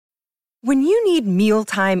When you need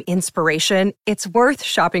mealtime inspiration, it's worth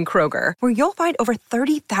shopping Kroger, where you'll find over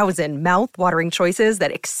 30,000 mouth-watering choices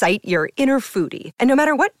that excite your inner foodie. And no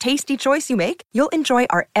matter what tasty choice you make, you'll enjoy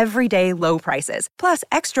our everyday low prices, plus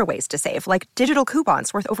extra ways to save, like digital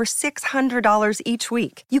coupons worth over $600 each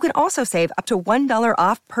week. You can also save up to $1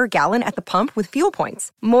 off per gallon at the pump with fuel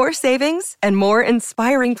points. More savings and more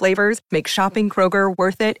inspiring flavors make shopping Kroger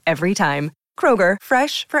worth it every time. Kroger,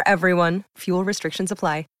 fresh for everyone. Fuel restrictions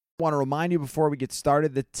apply. I want to remind you before we get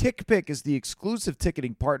started that TickPick is the exclusive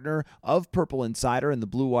ticketing partner of Purple Insider and the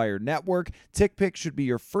Blue Wire Network. TickPick should be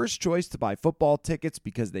your first choice to buy football tickets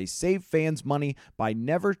because they save fans money by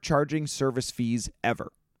never charging service fees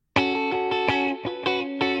ever.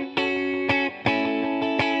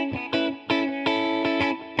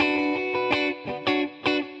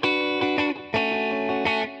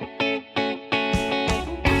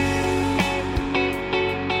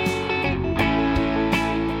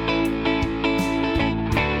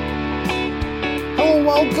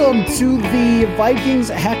 Welcome to the Vikings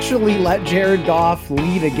actually let Jared Goff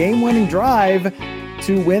lead a game-winning drive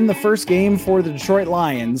to win the first game for the Detroit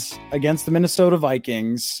Lions against the Minnesota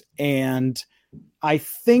Vikings. And I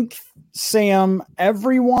think, Sam,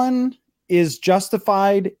 everyone is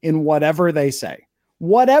justified in whatever they say.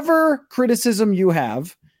 Whatever criticism you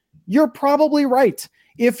have, you're probably right.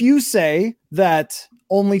 If you say that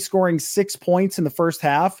only scoring 6 points in the first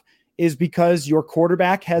half is because your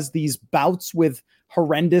quarterback has these bouts with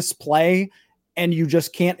horrendous play and you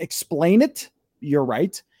just can't explain it, you're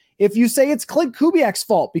right. If you say it's Clint Kubiak's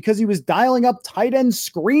fault because he was dialing up tight end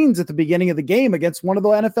screens at the beginning of the game against one of the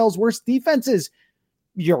NFL's worst defenses,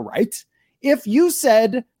 you're right. If you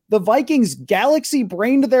said the Vikings galaxy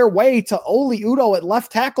brained their way to Oli Udoh at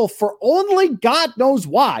left tackle for only God knows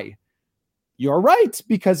why, you're right,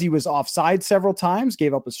 because he was offside several times,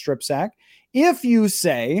 gave up a strip sack. If you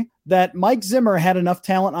say that Mike Zimmer had enough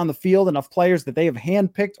talent on the field, enough players that they have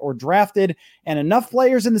handpicked or drafted, and enough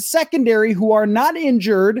players in the secondary who are not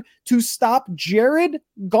injured to stop Jared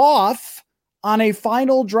Goff on a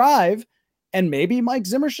final drive, and maybe Mike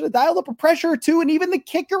Zimmer should have dialed up a pressure or two, and even the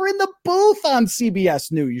kicker in the booth on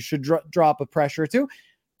CBS knew you should drop a pressure or two.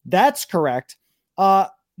 That's correct.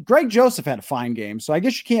 Greg Joseph had a fine game, so I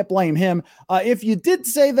guess you can't blame him. If you did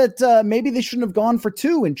say that maybe they shouldn't have gone for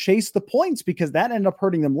two and chased the points because that ended up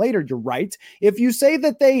hurting them later, you're right. If you say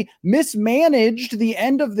that they mismanaged the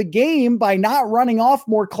end of the game by not running off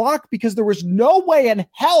more clock because there was no way in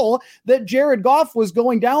hell that Jared Goff was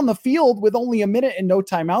going down the field with only a minute and no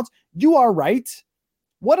timeouts, you are right.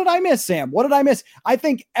 What did I miss, Sam? What did I miss? I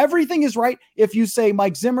think everything is right. If you say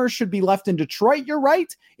Mike Zimmer should be left in Detroit, you're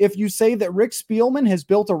right. If you say that Rick Spielman has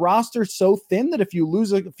built a roster so thin that if you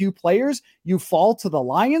lose a few players, you fall to the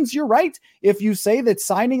Lions, you're right. If you say that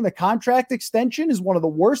signing the contract extension is one of the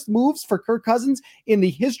worst moves for Kirk Cousins in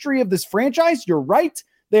the history of this franchise, you're right.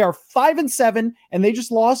 They are 5-7, and they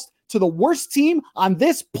just lost to the worst team on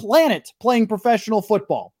this planet playing professional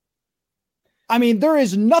football. I mean, there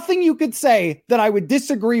is nothing you could say that I would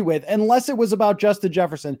disagree with unless it was about Justin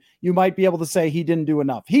Jefferson. You might be able to say he didn't do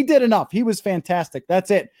enough. He did enough. He was fantastic. That's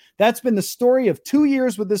it. That's been the story of 2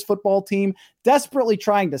 years with this football team, desperately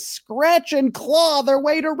trying to scratch and claw their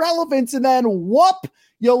way to relevance. And then whoop,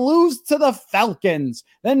 you lose to the Falcons.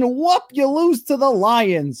 Then whoop, you lose to the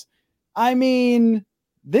Lions. I mean,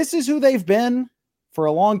 this is who they've been for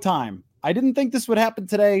a long time. I didn't think this would happen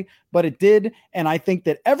today, but it did. And I think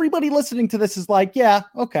that everybody listening to this is like, yeah,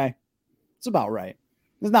 okay, it's about right.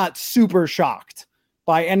 It's not super shocked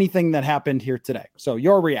by anything that happened here today. So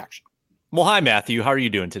your reaction. Well, hi, Matthew. How are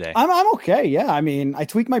you doing today? I'm okay. Yeah. I mean, I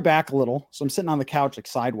tweaked my back a little, so I'm sitting on the couch like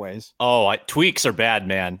sideways. Oh, tweaks are bad,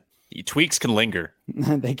 man. Tweaks can linger.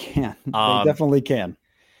 They can. They definitely can.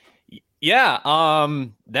 Yeah.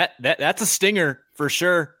 That's a stinger for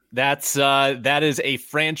sure. That is a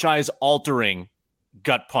franchise-altering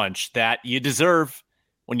gut punch that you deserve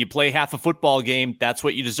when you play half a football game. That's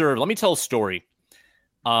what you deserve. Let me tell a story.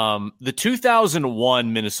 The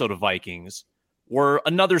 2001 Minnesota Vikings were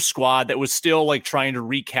another squad that was still like trying to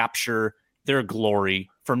recapture their glory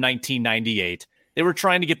from 1998. They were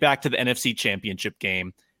trying to get back to the NFC Championship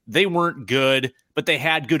game. They weren't good, but they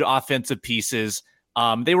had good offensive pieces.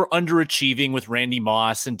 They were underachieving with Randy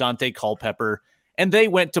Moss and Dante Culpepper. And they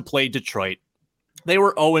went to play Detroit. They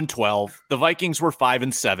were 0-12. The Vikings were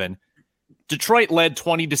 5-7. Detroit led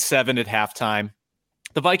 20-7 at halftime.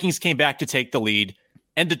 The Vikings came back to take the lead,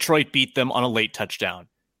 and Detroit beat them on a late touchdown.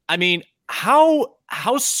 I mean, how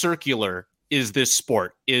circular is this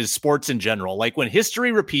sport, is sports in general? Like when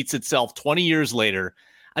history repeats itself 20 years later,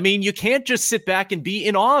 I mean, you can't just sit back and be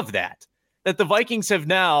in awe of that the Vikings have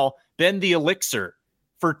now been the elixir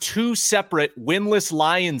for two separate winless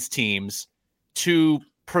Lions teams to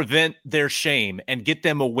prevent their shame and get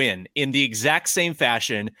them a win in the exact same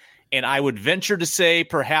fashion. And I would venture to say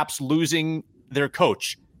perhaps losing their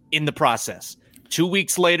coach in the process. 2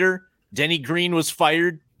 weeks later, Denny Green was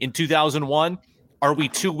fired in 2001. Are we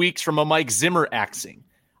 2 weeks from a Mike Zimmer axing?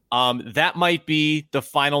 That might be the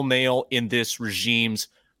final nail in this regime's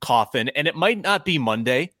coffin. And it might not be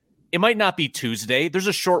Monday. It might not be Tuesday. There's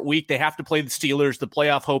a short week. They have to play the Steelers. The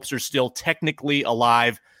playoff hopes are still technically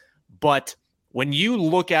alive. But when you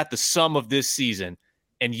look at the sum of this season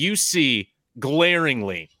and you see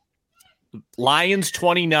glaringly Lions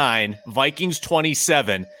 29, Vikings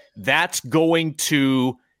 27, that's going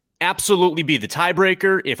to absolutely be the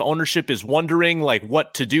tiebreaker. If ownership is wondering like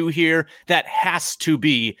what to do here, that has to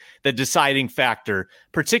be the deciding factor,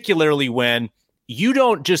 particularly when you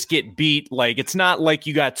don't just get beat. Like, it's not like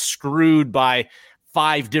you got screwed by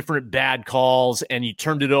 5 different bad calls and you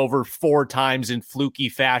turned it over 4 times in fluky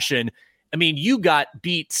fashion. I mean, you got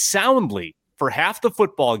beat soundly for half the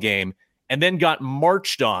football game and then got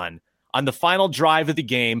marched on the final drive of the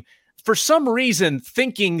game. For some reason,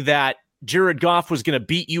 thinking that Jared Goff was going to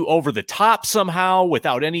beat you over the top somehow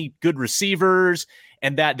without any good receivers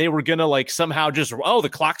and that they were going to like somehow just, the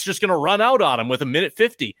clock's just going to run out on him with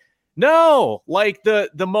 1:50. No, like the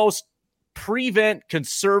most prevent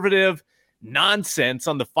conservative nonsense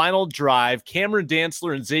on the final drive. Cameron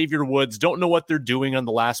Dantzler and Xavier Woods don't know what they're doing on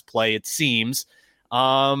the last play, it seems.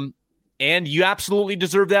 And you absolutely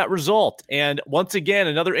deserve that result. And once again,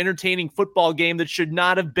 another entertaining football game that should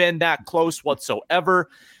not have been that close whatsoever.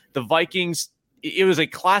 The Vikings, it was a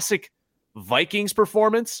classic Vikings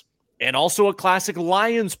performance and also a classic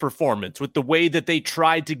Lions performance with the way that they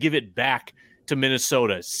tried to give it back to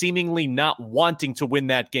Minnesota, seemingly not wanting to win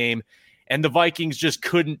that game. And the Vikings just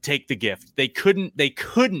couldn't take the gift. They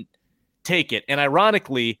couldn't take it. And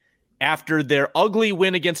ironically, after their ugly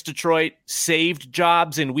win against Detroit, saved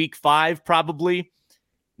jobs in week 5, probably.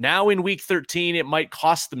 Now in week 13, it might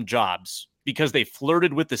cost them jobs because they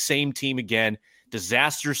flirted with the same team again.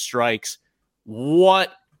 Disaster strikes.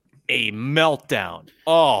 What a meltdown.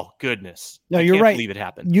 Oh, goodness. No, you're right. I can't believe it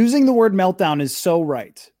happened. Using the word meltdown is so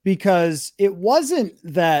right, because it wasn't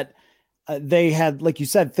that they had, like you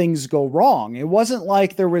said, things go wrong. It wasn't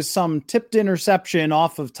like there was some tipped interception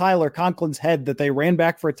off of Tyler Conklin's head that they ran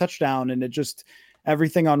back for a touchdown and it just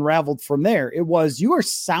everything unraveled from there. It was, you were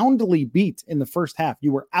soundly beat in the first half.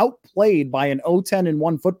 You were outplayed by an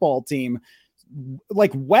 0-10-1 football team.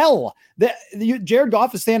 Jared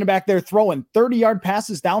Goff is standing back there throwing 30-yard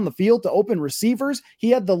passes down the field to open receivers. He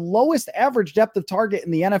had the lowest average depth of target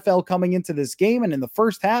in the NFL coming into this game. And in the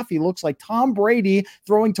first half, he looks like Tom Brady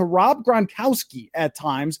throwing to Rob Gronkowski at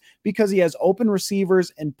times because he has open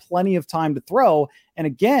receivers and plenty of time to throw. And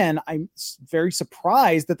again, I'm very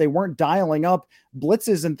surprised that they weren't dialing up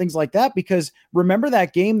blitzes and things like that, because remember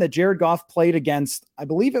that game that Jared Goff played against, I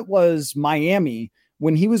believe it was Miami,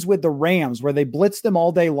 when he was with the Rams, where they blitzed them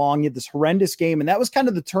all day long. He had this horrendous game. And that was kind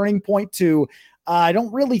of the turning point to, I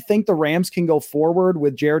don't really think the Rams can go forward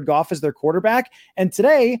with Jared Goff as their quarterback. And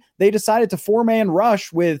today they decided to 4-man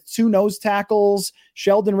rush with 2 nose tackles,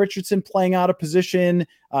 Sheldon Richardson playing out of position,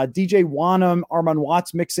 DJ Wonnum, Armon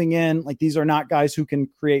Watts mixing in. Like, these are not guys who can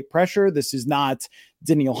create pressure. This is not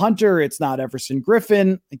Danielle Hunter. It's not Everson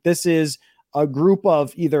Griffin. Like, this is a group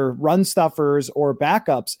of either run stuffers or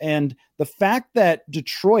backups. And the fact that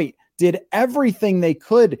Detroit did everything they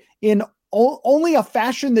could in only a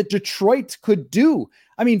fashion that Detroit could do.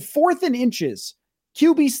 I mean, 4th and inches,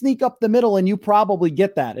 QB sneak up the middle, and you probably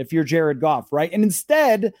get that if you're Jared Goff, right? And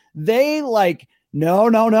instead they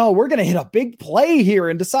no, we're going to hit a big play here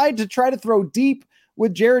and decide to try to throw deep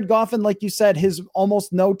with Jared Goff and, like you said, his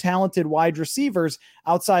almost no talented wide receivers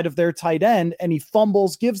outside of their tight end, and he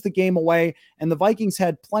fumbles, gives the game away, and the Vikings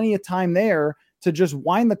had plenty of time there to just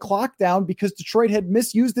wind the clock down because Detroit had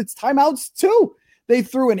misused its timeouts too. They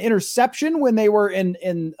threw an interception when they were in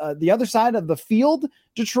the other side of the field.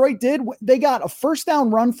 Detroit did. They got a first down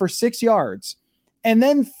run for 6 yards and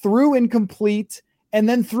then threw incomplete and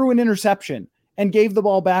then threw an interception and gave the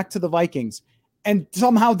ball back to the Vikings and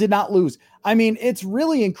somehow did not lose. I mean, it's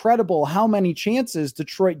really incredible how many chances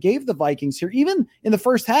Detroit gave the Vikings here. Even in the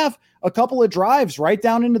first half, a couple of drives right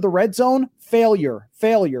down into the red zone, failure,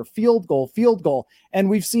 field goal. And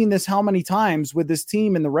we've seen this how many times with this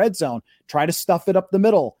team in the red zone. Try to stuff it up the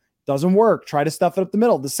middle. Doesn't work. Try to stuff it up the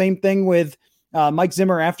middle. The same thing with Mike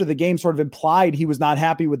Zimmer after the game sort of implied he was not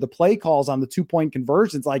happy with the play calls on the 2-point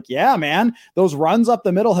conversions. Like, yeah, man, those runs up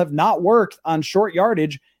the middle have not worked on short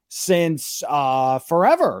yardage since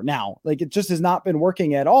forever now. Like, it just has not been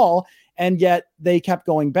working at all. And yet they kept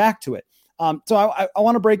going back to it. So I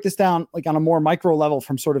want to break this down like on a more micro level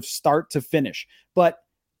from sort of start to finish. But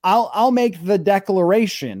I'll make the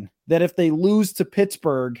declaration that if they lose to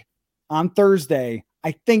Pittsburgh on Thursday,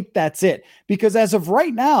 I think that's it. Because as of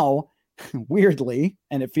right now, weirdly,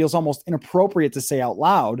 and it feels almost inappropriate to say out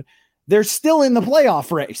loud, they're still in the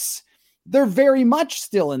playoff race. They're very much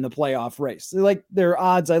still in the playoff race. They're like their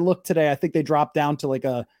odds, I looked today, I think they dropped down to like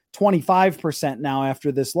a 25% now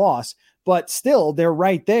after this loss. But still, they're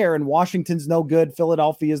right there, and Washington's no good.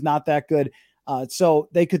 Philadelphia is not that good. So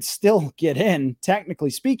they could still get in,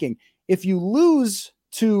 technically speaking. If you lose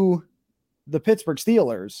to the Pittsburgh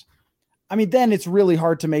Steelers, I mean, then it's really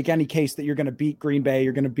hard to make any case that you're going to beat Green Bay,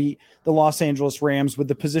 you're going to beat the Los Angeles Rams with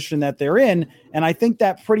the position that they're in. And I think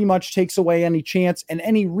that pretty much takes away any chance and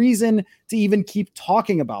any reason to even keep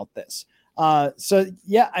talking about this. So,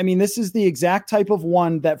 yeah, I mean, this is the exact type of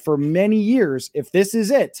one that for many years, if this is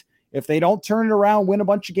it, if they don't turn it around, win a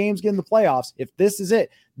bunch of games, get in the playoffs, if this is it,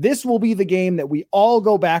 this will be the game that we all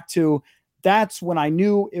go back to. That's when I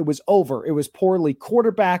knew it was over. It was poorly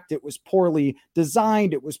quarterbacked. It was poorly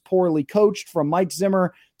designed. It was poorly coached, from Mike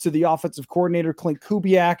Zimmer to the offensive coordinator, Clint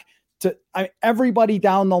Kubiak, to everybody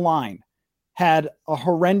down the line had a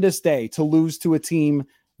horrendous day to lose to a team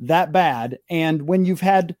that bad. And when you've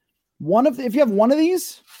had if you have one of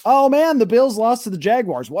these, oh man, the Bills lost to the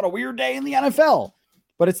Jaguars. What a weird day in the NFL.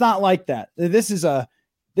 But it's not like that.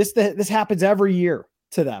 This happens every year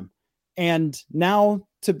to them. And now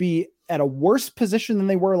to be at a worse position than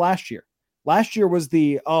they were last year. Last year was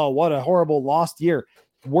what a horrible lost year.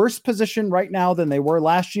 Worse position right now than they were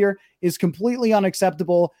last year is completely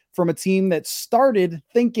unacceptable from a team that started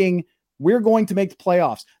thinking we're going to make the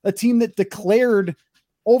playoffs. A team that declared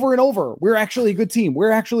over and over, we're actually a good team.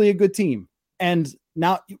 We're actually a good team. And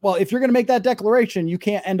now, well, if you're going to make that declaration, you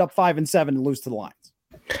can't end up 5-7 and lose to the Lions.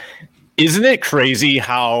 Isn't it crazy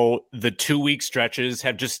how the 2-week stretches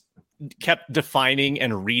have just kept defining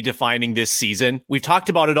and redefining this season? We've talked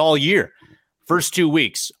about it all year. First 2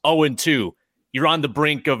 weeks, 0-2. You're on the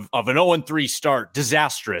brink of an 0-3 start,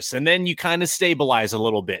 disastrous. And then you kind of stabilize a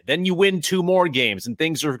little bit. Then you win 2 more games and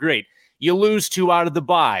things are great. You lose 2 out of the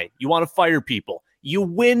bye. You want to fire people. You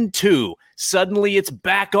win 2. Suddenly it's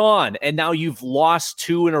back on. And now you've lost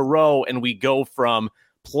 2 in a row. And we go from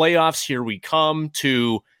playoffs, here we come,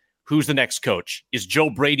 to who's the next coach? Is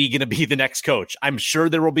Joe Brady going to be the next coach? I'm sure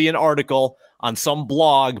there will be an article on some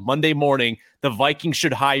blog Monday morning. The Vikings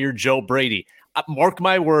should hire Joe Brady. Mark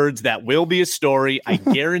my words, that will be a story. I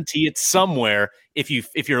guarantee it's somewhere. If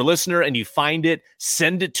you're a listener and you find it,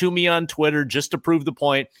 send it to me on Twitter just to prove the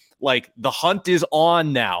point. Like, the hunt is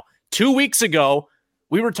on now. 2 weeks ago,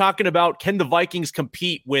 we were talking about, can the Vikings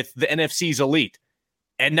compete with the NFC's elite?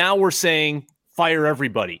 And now we're saying fire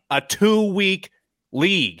everybody. A 2-week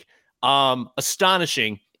league.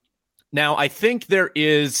 Astonishing. Now, I think there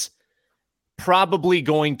is probably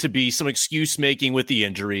going to be some excuse making with the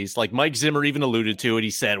injuries. Like Mike Zimmer even alluded to it.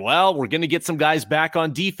 He said, well, we're going to get some guys back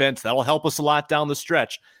on defense. That'll help us a lot down the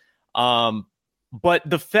stretch. But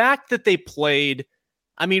the fact that they played,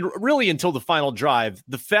 I mean, really until the final drive,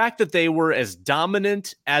 the fact that they were as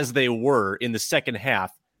dominant as they were in the second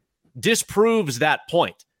half disproves that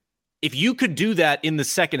point. If you could do that in the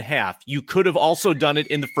second half, you could have also done it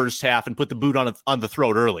in the first half and put the boot on the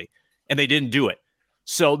throat early, and they didn't do it.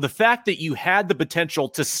 So the fact that you had the potential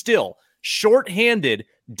to still, shorthanded,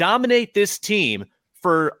 dominate this team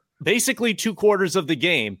for basically 2 quarters of the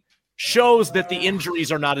game shows that the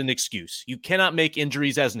injuries are not an excuse. You cannot make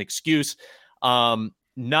injuries as an excuse. It was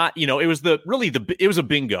a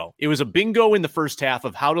bingo. It was a bingo in the first half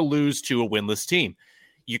of how to lose to a winless team.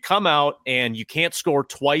 You come out and you can't score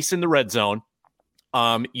twice in the red zone.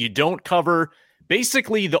 You don't cover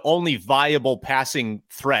basically the only viable passing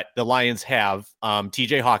threat the Lions have,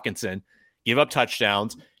 TJ Hawkinson, give up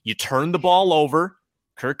touchdowns. You turn the ball over.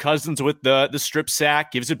 Kirk Cousins with the strip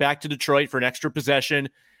sack, gives it back to Detroit for an extra possession.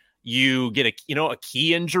 You get a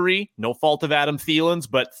key injury, no fault of Adam Thielen's,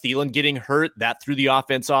 but Thielen getting hurt, that threw the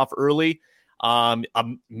offense off early. A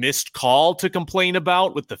missed call to complain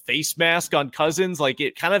about with the face mask on Cousins. Like,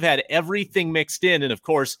 it kind of had everything mixed in. And of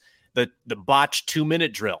course, the botched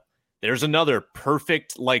 2-minute drill. There's another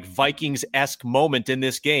perfect, like, Vikings-esque moment in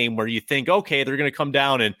this game where you think, okay, they're going to come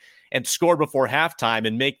down and score before halftime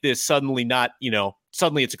and make this suddenly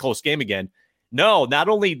it's a close game again. No, not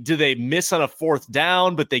only do they miss on a 4th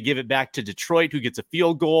down, but they give it back to Detroit, who gets a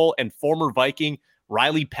field goal, and former Viking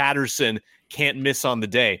Riley Patterson can't miss on the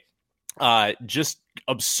day. Just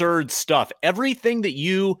absurd stuff. Everything that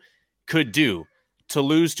you could do to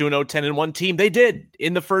lose to an 0-10-1 team, they did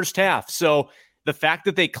in the first half. So the fact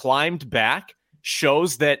that they climbed back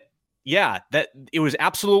shows that yeah, that it was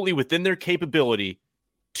absolutely within their capability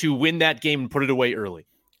to win that game and put it away early.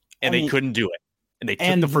 And they couldn't do it. And they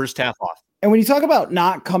took the first half off. And when you talk about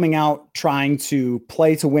not coming out trying to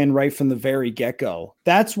play to win right from the very get-go,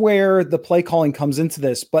 that's where the play calling comes into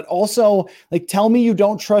this. But also, like, tell me you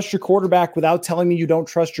don't trust your quarterback without telling me you don't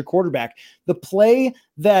trust your quarterback. The play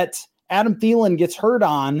that Adam Thielen gets hurt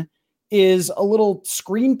on is a little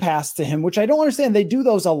screen pass to him, which I don't understand. They do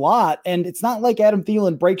those a lot, and it's not like Adam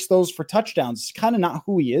Thielen breaks those for touchdowns. It's kind of not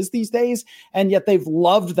who he is these days, and yet they've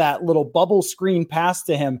loved that little bubble screen pass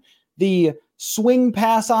to him. The swing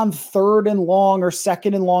pass on 3rd and long or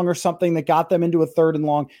 2nd and long or something that got them into a 3rd and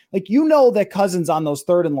long. Like, you know that Cousins on those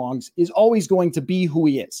 3rd and longs is always going to be who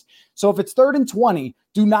he is. So if it's 3rd and 20,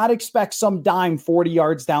 do not expect some dime 40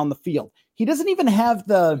 yards down the field. He doesn't even have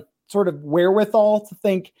the sort of wherewithal to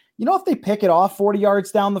think, you know, if they pick it off 40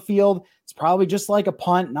 yards down the field, it's probably just like a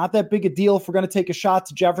punt, not that big a deal if we're going to take a shot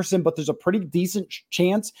to Jefferson, but there's a pretty decent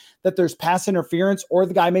chance that there's pass interference or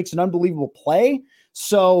the guy makes an unbelievable play.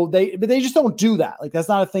 So they just don't do that. Like, that's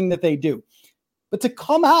not a thing that they do. But to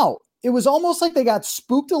come out, it was almost like they got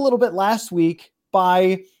spooked a little bit last week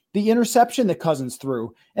by the interception that Cousins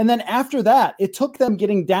threw. And then after that, it took them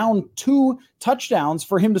getting down 2 touchdowns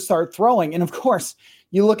for him to start throwing. And of course,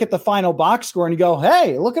 you look at the final box score and you go,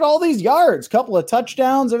 hey, look at all these yards, couple of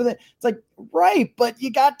touchdowns, everything. It's like, right, but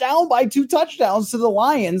you got down by 2 touchdowns to the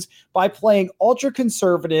Lions by playing ultra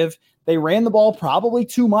conservative. They ran the ball probably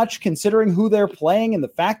too much considering who they're playing and the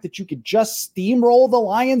fact that you could just steamroll the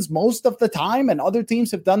Lions most of the time, and other teams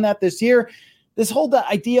have done that this year. This whole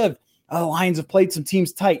idea of, the Lions have played some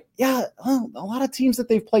teams tight. Yeah, a lot of teams that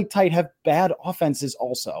they've played tight have bad offenses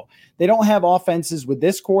also. They don't have offenses with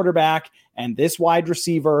this quarterback and this wide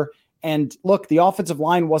receiver. And look, the offensive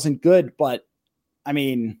line wasn't good, but I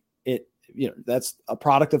mean, that's a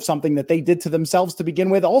product of something that they did to themselves to begin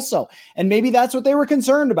with also. And maybe that's what they were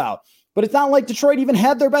concerned about. But it's not like Detroit even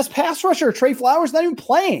had their best pass rusher. Trey Flowers not even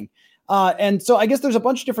playing. And so I guess there's a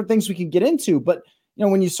bunch of different things we can get into. But, you know,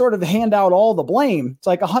 when you sort of hand out all the blame, it's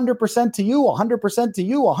like 100% to you, 100% to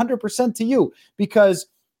you, 100% to you. Because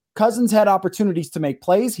Cousins had opportunities to make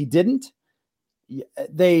plays. He didn't.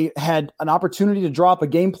 They had an opportunity to draw up a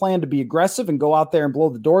game plan to be aggressive and go out there and blow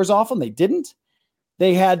the doors off them. They didn't.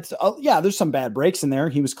 They had, there's some bad breaks in there.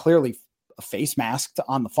 He was clearly face masked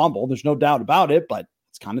on the fumble. There's no doubt about it, but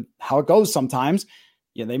it's kind of how it goes sometimes.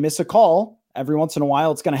 Yeah, they miss a call. Every once in a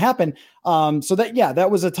while, it's going to happen. So that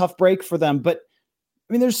was a tough break for them. But,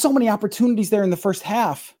 I mean, there's so many opportunities there in the first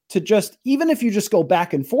half to just, even if you just go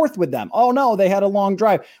back and forth with them. Oh, no, they had a long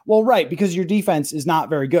drive. Well, right, because your defense is not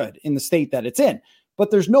very good in the state that it's in. But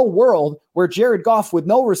there's no world where Jared Goff with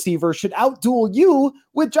no receiver should outduel you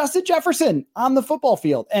with Justin Jefferson on the football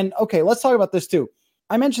field. And okay, let's talk about this too.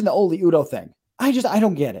 I mentioned the Oli Udoh thing. I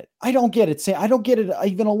don't get it. I don't get it. I don't get it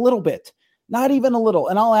even a little bit. Not even a little.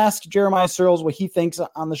 And I'll ask Jeremiah Searles what he thinks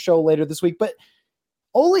on the show later this week. But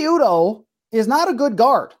Oli Udoh is not a good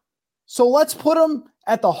guard. So let's put him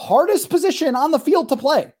at the hardest position on the field to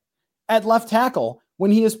play at left tackle when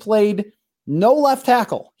he has played no left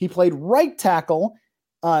tackle. He played right tackle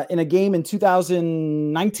in a game in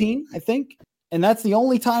 2019, I think. And that's the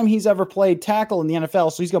only time he's ever played tackle in the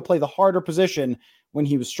NFL. So he's going to play the harder position when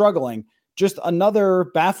he was struggling. Just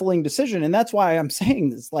another baffling decision. And that's why I'm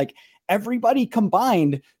saying this, like, everybody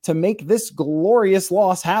combined to make this glorious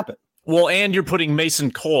loss happen. Well, and you're putting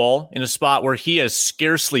Mason Cole in a spot where he has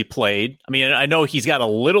scarcely played. I mean, I know he's got a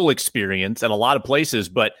little experience at a lot of places,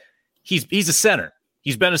 but he's a center.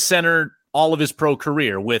 He's been a center all of his pro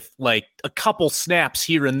career with like a couple snaps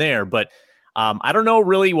here and there. But I don't know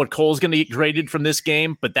really what Cole's going to get graded from this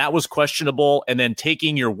game, but that was questionable. And then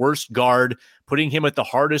taking your worst guard, putting him at the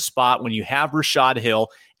hardest spot when you have Rashad Hill.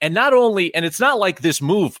 And not only, and it's not like this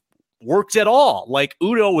move worked at all. Like,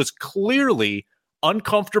 Udoh was clearly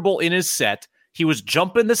uncomfortable in his set. He was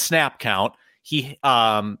jumping the snap count. He,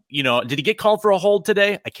 did he get called for a hold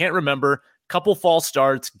today? I can't remember. Couple false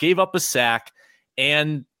starts, gave up a sack,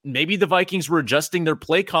 and maybe the Vikings were adjusting their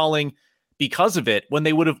play calling because of it when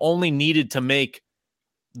they would have only needed to make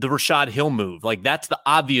the Rashad Hill move. Like, that's the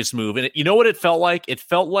obvious move. And you know what it felt like? It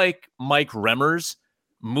felt like Mike Remmers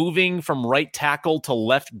moving from right tackle to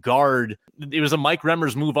left guard. It was a Mike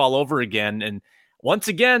Remmers move all over again. And once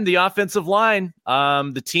again, the offensive line,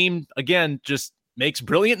 the team, again, just makes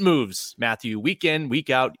brilliant moves, Matthew, week in, week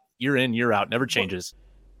out, year in, year out, never changes.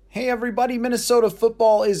 Hey everybody, Minnesota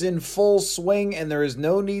football is in full swing and there is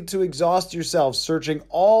no need to exhaust yourself searching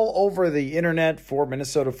all over the internet for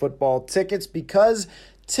Minnesota football tickets because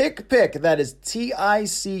TickPick, that is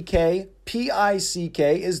TickPick, PICK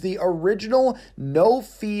is the original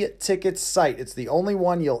no-fee tickets site. It's the only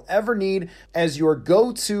one you'll ever need as your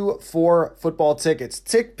go-to for football tickets.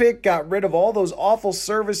 TickPick got rid of all those awful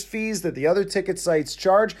service fees that the other ticket sites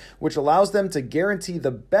charge, which allows them to guarantee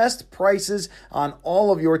the best prices on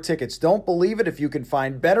all of your tickets. Don't believe it? If you can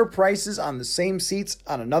find better prices on the same seats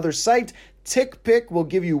on another site, TickPick will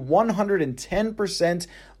give you 110%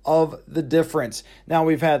 of the difference. Now,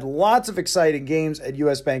 we've had lots of exciting games at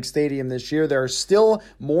US Bank Stadium this year. There are still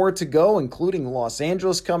more to go, including Los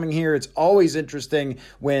Angeles coming here. It's always interesting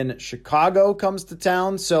when Chicago comes to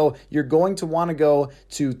town, so you're going to want to go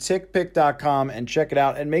to tickpick.com and check it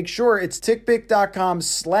out, and make sure it's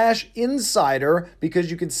tickpick.com/insider because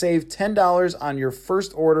you can save $10 on your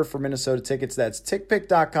first order for Minnesota tickets. That's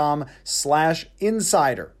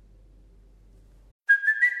tickpick.com/insider.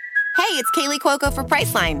 Hey, it's Kaylee Cuoco for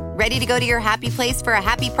Priceline. Ready to go to your happy place for a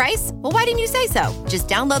happy price? Well, why didn't you say so? Just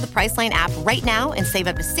download the Priceline app right now and save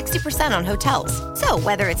up to 60% on hotels. So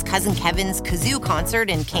whether it's Cousin Kevin's Kazoo Concert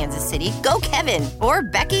in Kansas City, go Kevin, or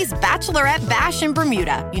Becky's Bachelorette Bash in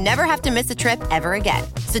Bermuda, you never have to miss a trip ever again.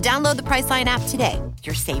 So download the Priceline app today.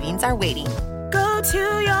 Your savings are waiting. Go to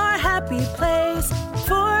your happy place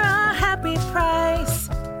for a happy price.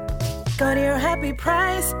 Go to your happy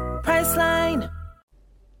price, Priceline.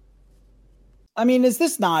 I mean, is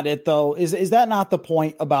this not it, though? Is that not the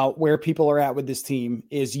point about where people are at with this team?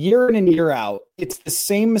 Is year in and year out, it's the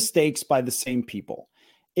same mistakes by the same people.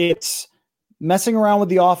 It's messing around with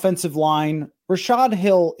the offensive line. Rashad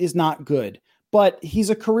Hill is not good, but he's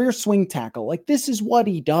a career swing tackle. Like, this is what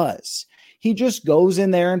he does. He just goes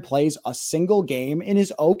in there and plays a single game and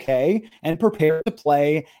is okay and prepared to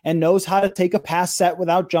play and knows how to take a pass set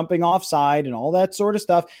without jumping offside and all that sort of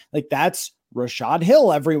stuff. Like, that's Rashad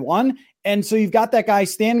Hill, everyone. And so you've got that guy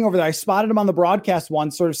standing over there. I spotted him on the broadcast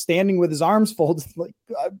once, sort of standing with his arms folded. Like,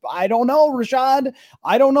 I don't know, Rashad.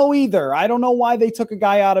 I don't know either. I don't know why they took a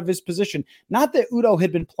guy out of his position. Not that Udo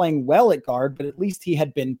had been playing well at guard, but at least he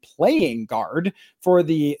had been playing guard for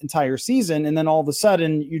the entire season. And then all of a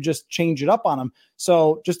sudden you just change it up on him.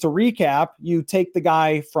 So just to recap, you take the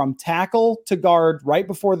guy from tackle to guard right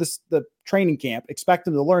before the training camp, expect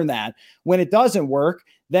him to learn that. When it doesn't work,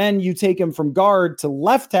 then you take him from guard to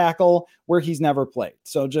left tackle where he's never played.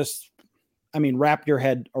 So just, I mean, wrap your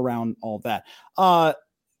head around all of that.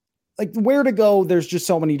 Like, where to go, there's just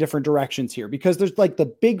so many different directions here because there's like the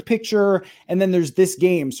big picture and then there's this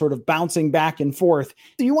game sort of bouncing back and forth.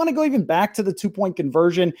 Do you want to go even back to the 2-point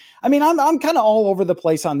conversion? I mean, I'm kind of all over the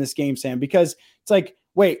place on this game, Sam, because it's like,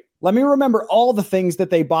 wait, let me remember all the things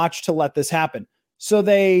that they botched to let this happen. So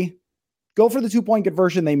they go for the 2-point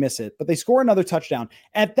conversion, they miss it, but they score another touchdown.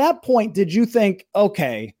 At that point, did you think,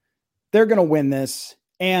 okay, they're going to win this?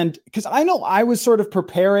 And because I know I was sort of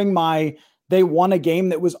preparing they won a game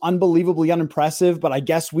that was unbelievably unimpressive, but I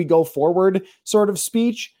guess we go forward sort of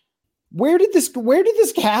speech. Where did this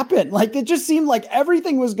happen? Like, it just seemed like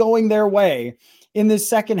everything was going their way in this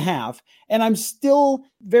second half. And I'm still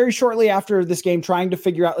very shortly after this game trying to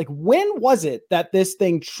figure out, like, when was it that this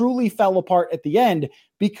thing truly fell apart at the end?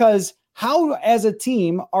 Because how, as a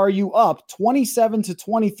team, are you up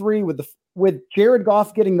 27-23 with Jared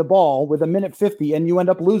Goff getting the ball with 1:50 and you end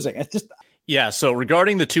up losing? It's just... Yeah, so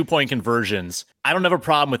regarding the 2-point conversions, I don't have a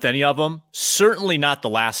problem with any of them. Certainly not the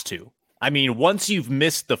last two. I mean, once you've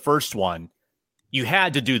missed the first one, you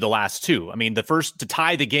had to do the last two. I mean, the first, to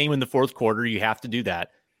tie the game in the fourth quarter, you have to do that.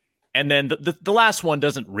 And then the last one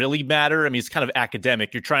doesn't really matter. I mean, it's kind of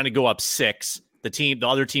academic. You're trying to go up 6. The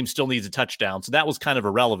other team still needs a touchdown. So that was kind of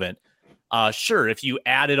irrelevant. Sure, if you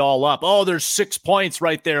add it all up, there's 6 points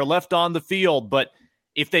right there left on the field. But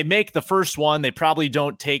if they make the first one, they probably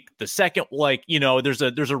don't take the second. Like, there's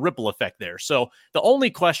a ripple effect there. So the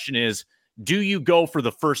only question is, do you go for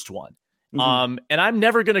the first one? Mm-hmm. And I'm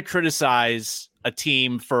never going to criticize a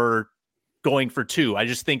team for going for 2. I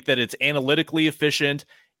just think that it's analytically efficient.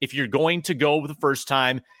 If you're going to go the first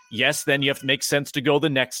time, yes, then you have to make sense to go the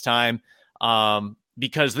next time,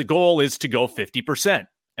 because the goal is to go 50%.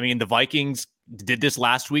 I mean, the Vikings did this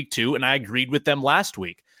last week too, and I agreed with them last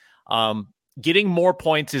week. Getting more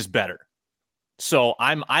points is better. So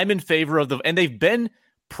I'm in favor of and they've been,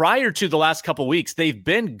 prior to the last couple of weeks, they've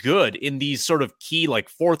been good in these sort of key, like,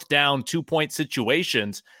 fourth down, 2-point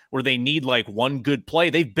situations where they need like one good play.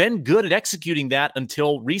 They've been good at executing that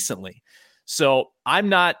until recently. So I'm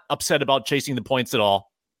not upset about chasing the points at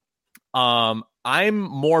all. I'm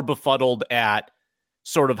more befuddled at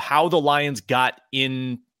sort of how the Lions got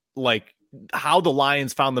in, like, how the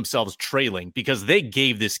Lions found themselves trailing, because they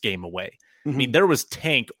gave this game away. Mm-hmm. I mean, there was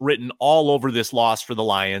tank written all over this loss for the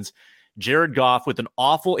Lions. Jared Goff with an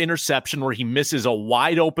awful interception where he misses a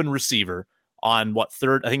wide open receiver on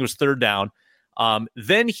third? I think it was third down.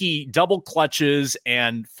 Then he double clutches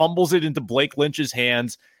and fumbles it into Blake Lynch's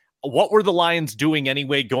hands. What were the Lions doing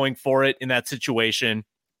anyway, going for it in that situation?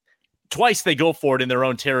 Twice they go for it in their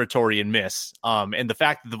own territory and miss. And the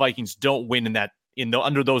fact that the Vikings don't win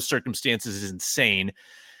under those circumstances is insane.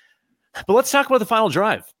 But let's talk about the final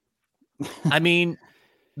drive. I mean,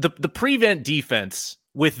 the prevent defense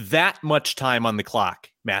with that much time on the clock,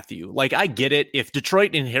 Matthew, like, I get it. If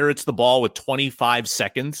Detroit inherits the ball with 25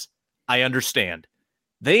 seconds, I understand.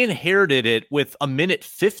 They inherited it with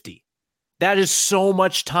 1:50. That is so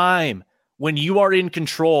much time when you are in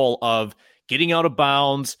control of getting out of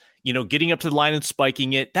bounds, getting up to the line and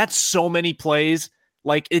spiking it. That's so many plays.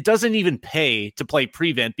 Like, it doesn't even pay to play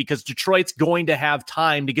prevent because Detroit's going to have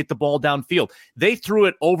time to get the ball downfield. They threw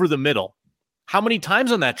it over the middle. How many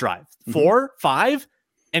times on that drive? 4, 5,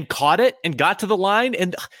 and caught it and got to the line.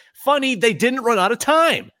 And funny, they didn't run out of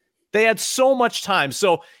time. They had so much time.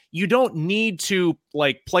 So you don't need to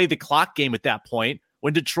play the clock game at that point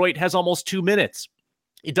when Detroit has almost 2 minutes.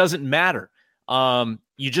 It doesn't matter.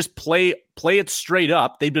 You just play it straight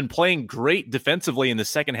up. They've been playing great defensively in the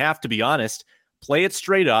second half, to be honest. Play it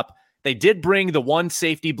straight up. They did bring the one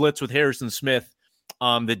safety blitz with Harrison Smith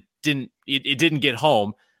that didn't get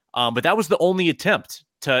home. But that was the only attempt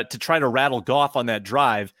to try to rattle Goff on that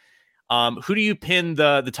drive. Who do you pin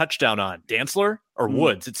the touchdown on? Dantzler or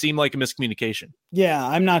Woods? It seemed like a miscommunication. Yeah,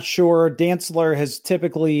 I'm not sure. Dantzler has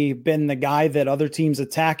typically been the guy that other teams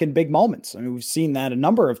attack in big moments. I mean, we've seen that a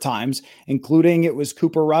number of times, including it was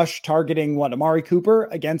Cooper Rush targeting Amari Cooper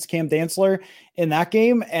against Cam Dantzler in that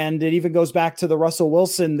game. And it even goes back to the Russell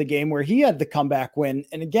Wilson, the game where he had the comeback win.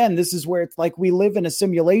 And again, this is where it's like we live in a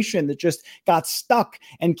simulation that just got stuck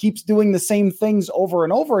and keeps doing the same things over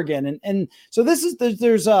and over again. And so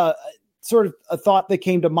there's a sort of a thought that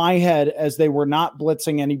came to my head as they were not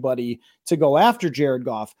blitzing anybody to go after Jared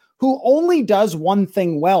Goff, who only does one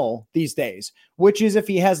thing well these days, which is if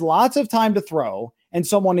he has lots of time to throw and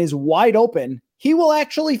someone is wide open, he will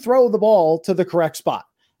actually throw the ball to the correct spot.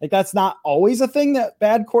 Like, that's not always a thing that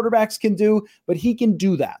bad quarterbacks can do, but he can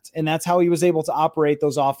do that. And that's how he was able to operate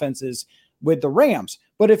those offenses with the Rams.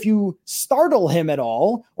 But if you startle him at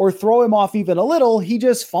all or throw him off even a little, he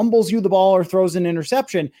just fumbles you the ball or throws an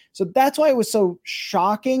interception. So that's why it was so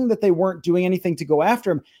shocking that they weren't doing anything to go after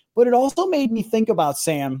him. But it also made me think about,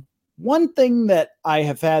 Sam, one thing that I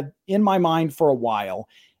have had in my mind for a while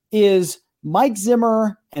is Mike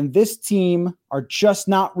Zimmer and this team are just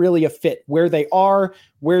not really a fit where they are,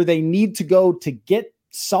 where they need to go to get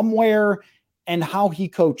somewhere, and how he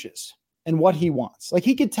coaches and what he wants. Like,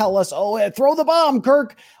 he could tell us, oh, throw the bomb,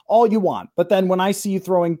 Kirk, all you want. But then when I see you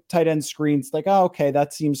throwing tight end screens, like, oh, okay,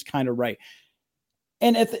 that seems kind of right.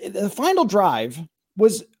 And at the final drive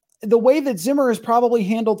was the way that Zimmer has probably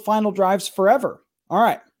handled final drives forever. All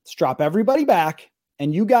right, let's drop everybody back,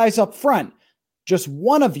 and you guys up front, just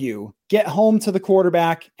one of you get home to the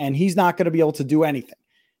quarterback, and he's not going to be able to do anything.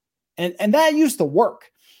 And that used to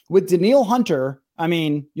work. With Danielle Hunter, I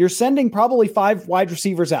mean, you're sending probably 5 wide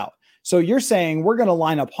receivers out. So you're saying we're going to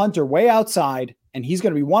line up Hunter way outside, and he's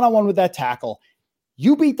going to be one-on-one with that tackle.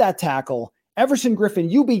 You beat that tackle. Everson Griffin,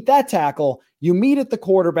 you beat that tackle. You meet at the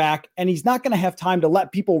quarterback, and he's not going to have time to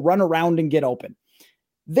let people run around and get open.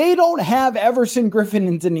 They don't have Everson Griffin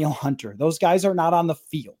and Danielle Hunter. Those guys are not on the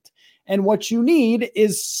field. And what you need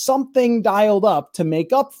is something dialed up to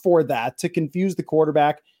make up for that, to confuse the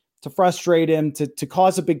quarterback, to frustrate him, to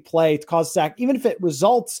cause a big play, to cause a sack. Even if it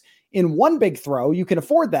results in one big throw, you can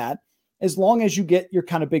afford that as long as you get your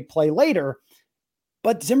kind of big play later.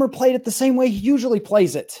 But Zimmer played it the same way he usually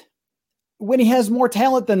plays it when he has more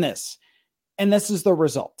talent than this. And this is the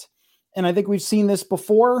result. And I think we've seen this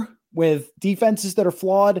before with defenses that are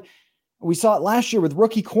flawed. We saw it last year with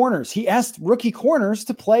rookie corners. He asked rookie corners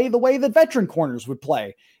to play the way that veteran corners would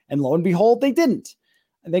play. And lo and behold, they didn't.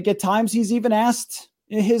 I think at times he's even asked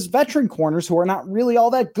his veteran corners, who are not really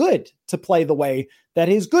all that good, to play the way that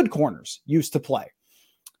his good corners used to play.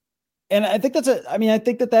 And I think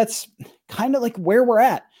that's kind of like where we're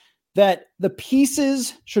at, that the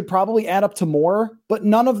pieces should probably add up to more, but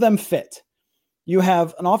none of them fit. You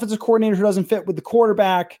have an offensive coordinator who doesn't fit with the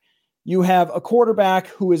quarterback. You have a quarterback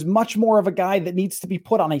who is much more of a guy that needs to be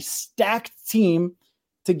put on a stacked team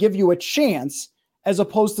to give you a chance, as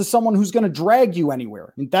opposed to someone who's going to drag you anywhere.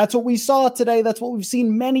 I mean, that's what we saw today. That's what we've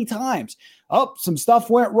seen many times. Oh, some stuff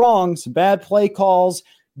went wrong, some bad play calls,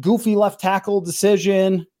 goofy left tackle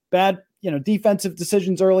decision, bad, defensive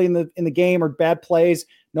decisions early in the game, or bad plays,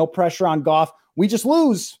 no pressure on Goff. We just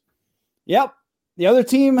lose. Yep. The other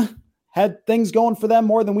team had things going for them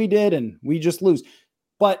more than we did, and we just lose.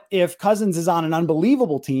 But if Cousins is on an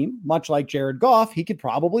unbelievable team, much like Jared Goff, he could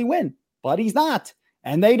probably win, but he's not,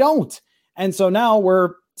 and they don't. And so now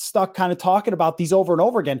we're stuck kind of talking about these over and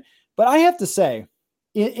over again. But I have to say,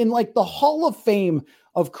 in like the Hall of Fame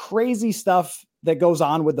of crazy stuff that goes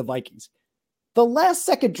on with the Vikings, the last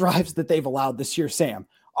second drives that they've allowed this year, Sam,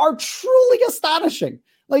 are truly astonishing.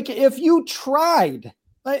 Like if you tried,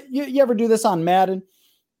 you ever do this on Madden?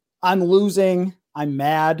 I'm losing, I'm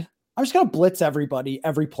mad, I'm just going to blitz everybody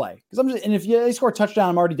every play. And if they score a touchdown,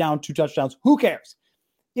 I'm already down 2 touchdowns. Who cares?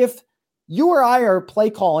 If you or I are play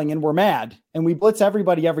calling and we're mad and we blitz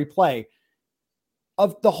everybody every play,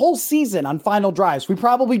 of the whole season on final drives, we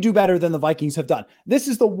probably do better than the Vikings have done. This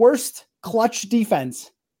is the worst clutch defense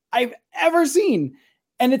I've ever seen.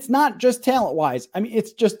 And it's not just talent-wise. I mean,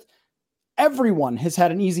 it's just everyone has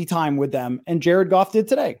had an easy time with them, and Jared Goff did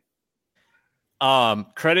today.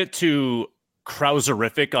 Credit to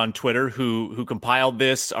Krauserific on Twitter who compiled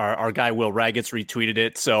this. Our guy Will Raggets retweeted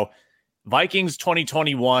it. So Vikings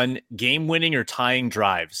 2021 game-winning or tying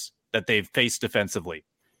drives that they've faced defensively.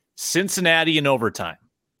 Cincinnati in overtime,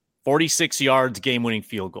 46 yards, game-winning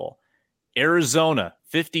field goal. Arizona,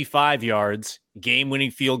 55 yards,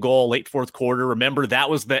 game-winning field goal, late fourth quarter. Remember, that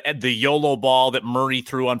was the YOLO ball that Murray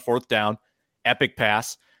threw on fourth down. Epic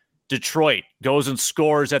pass. Detroit goes and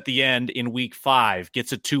scores at the end in week 5,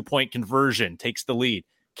 gets a 2-point conversion, takes the lead.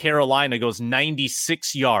 Carolina goes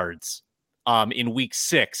 96 yards in week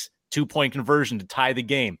 6, 2-point conversion to tie the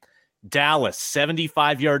game. Dallas,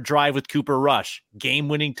 75-yard drive with Cooper Rush,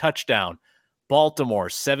 game-winning touchdown. Baltimore,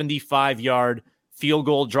 75-yard field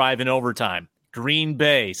goal drive in overtime. Green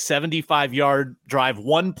Bay, 75-yard drive,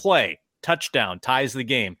 1 play, touchdown, ties the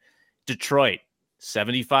game. Detroit,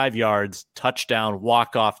 75 yards, touchdown,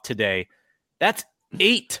 walk-off today. That's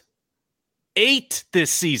 8. 8 this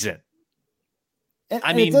season.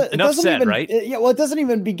 I mean, enough said, right? It doesn't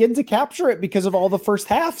even begin to capture it because of all the first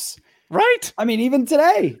halves. Right. I mean, even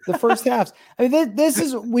today, the first halves. I mean,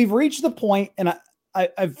 we've reached the point, and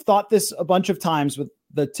I've thought this a bunch of times with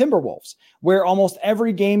the Timberwolves, where almost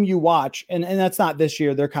every game you watch, and that's not this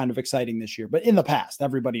year, they're kind of exciting this year, but in the past,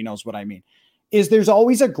 everybody knows what I mean, is there's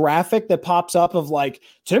always a graphic that pops up of like,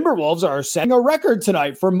 Timberwolves are setting a record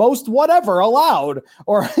tonight for most whatever allowed,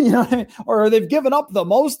 or, or they've given up the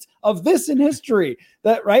most of this in history.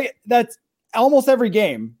 That's almost every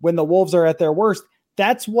game when the Wolves are at their worst.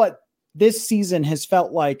 That's what this season has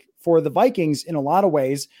felt like for the Vikings in a lot of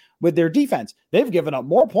ways with their defense. They've given up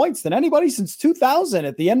more points than anybody since 2000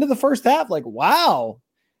 at the end of the first half. Like, wow,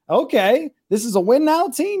 okay, this is a win now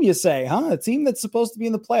team, you say, huh? A team that's supposed to be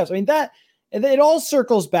in the playoffs. I mean, it all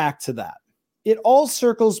circles back to that. It all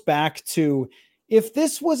circles back to, if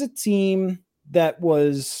this was a team that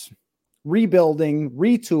was rebuilding,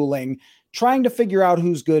 retooling, trying to figure out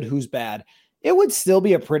who's good, who's bad, it would still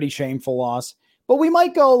be a pretty shameful loss. But we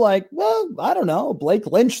might go like, well, I don't know, Blake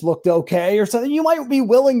Lynch looked okay or something. You might be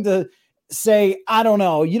willing to say, I don't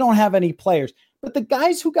know, you don't have any players. But the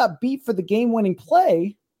guys who got beat for the game-winning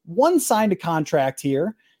play, one signed a contract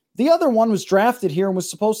here. The other one was drafted here and was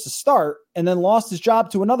supposed to start and then lost his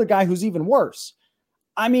job to another guy who's even worse.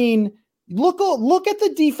 I mean, look at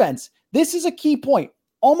the defense. This is a key point.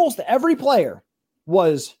 Almost every player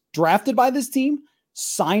was drafted by this team,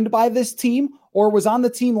 signed by this team, or was on the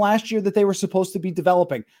team last year that they were supposed to be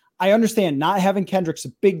developing. I understand not having Kendrick's a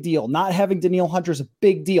big deal. Not having Danielle Hunter is a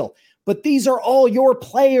big deal. But these are all your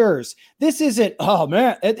players. This isn't, oh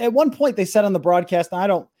man. At one point they said on the broadcast, and I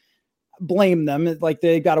don't blame them, like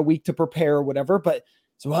they got a week to prepare or whatever, but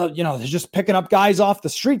so, well, they're just picking up guys off the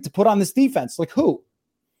street to put on this defense. Like who?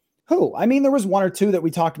 I mean, there was 1 or 2 that we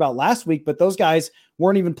talked about last week, but those guys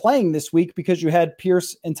weren't even playing this week because you had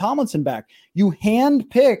Pierce and Tomlinson back. You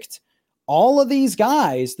handpicked all of these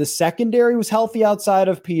guys. The secondary was healthy outside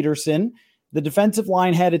of Peterson. The defensive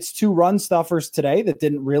line had its 2 run stuffers today that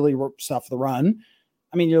didn't really stuff the run.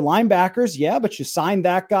 I mean, your linebackers, yeah, but you signed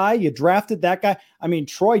that guy. You drafted that guy. I mean,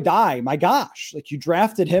 Troy Dye, my gosh, like you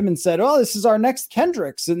drafted him and said, oh, this is our next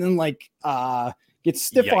Kendricks. And then gets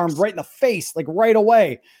stiff-armed right in the face, like right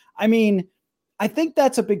away. I mean, I think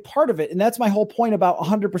that's a big part of it. And that's my whole point about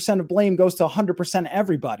 100% of blame goes to 100%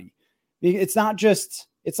 everybody. It's not just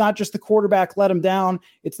the quarterback let him down.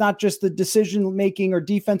 It's not just the decision-making or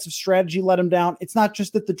defensive strategy let him down. It's not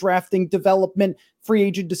just that the drafting, development, free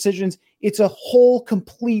agent decisions. It's a whole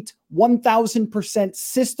complete 1,000%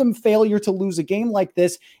 system failure to lose a game like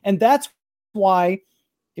this. And that's why,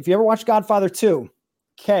 if you ever watch Godfather 2,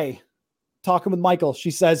 Kay talking with Michael,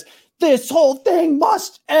 she says, this whole thing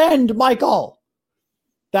must end, Michael.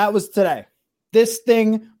 That was today. This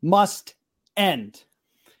thing must end.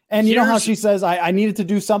 And you know how she says, I needed to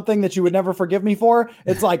do something that you would never forgive me for?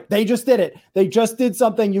 It's like, they just did it. They just did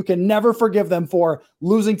something you can never forgive them for,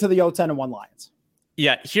 losing to the 0-10-1 Lions.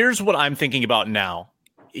 Yeah, here's what I'm thinking about now.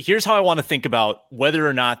 Here's how I want to think about whether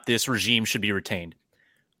or not this regime should be retained.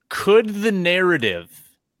 Could the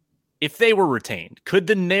narrative, if they were retained, could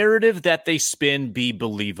the narrative that they spin be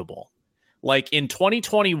believable? Like in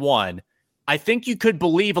 2021, I think you could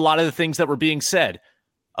believe a lot of the things that were being said.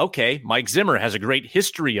 Okay, Mike Zimmer has a great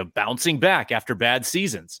history of bouncing back after bad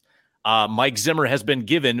seasons. Mike Zimmer has been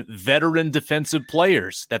given veteran defensive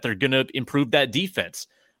players that they're going to improve that defense.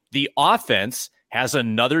 The offense has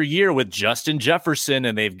another year with Justin Jefferson,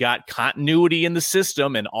 and they've got continuity in the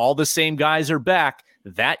system, and all the same guys are back.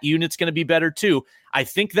 That unit's going to be better too. I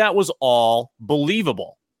think that was all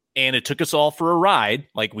believable, and it took us all for a ride.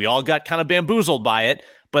 Like, we all got kind of bamboozled by it,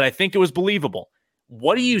 but I think it was believable.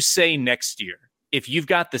 What do you say next year? If you've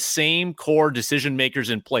got the same core decision makers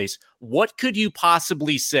in place, what could you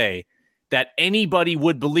possibly say that anybody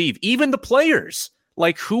would believe, even the players?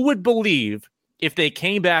 Like, who would believe if they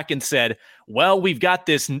came back and said, well, we've got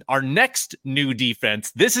this, our next new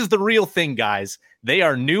defense. This is the real thing, guys. They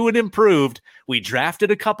are new and improved. We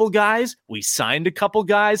drafted a couple guys. We signed a couple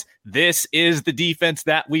guys. This is the defense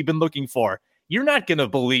that we've been looking for. You're not going to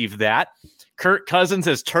believe that. Kirk Cousins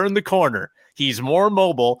has turned the corner. He's more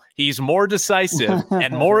mobile. He's more decisive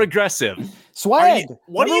and more aggressive. Swag.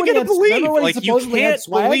 What are you going to believe? Like, you can't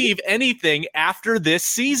believe anything after this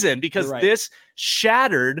season because this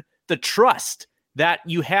shattered the trust that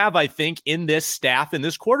you have, I think, in this staff and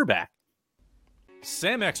this quarterback.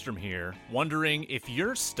 Sam Ekstrom here, wondering if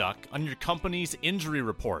you're stuck on your company's injury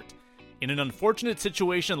report. In an unfortunate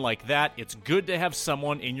situation like that, it's good to have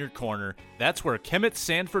someone in your corner. That's where Kemet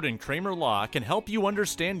Sanford and Kramer Law can help you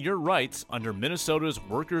understand your rights under Minnesota's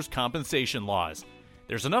workers' compensation laws.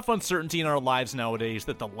 There's enough uncertainty in our lives nowadays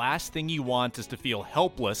that the last thing you want is to feel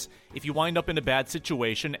helpless if you wind up in a bad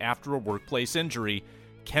situation after a workplace injury.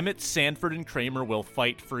 Kemet Sanford and Kramer will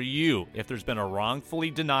fight for you if there's been a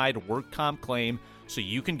wrongfully denied work comp claim so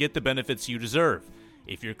you can get the benefits you deserve.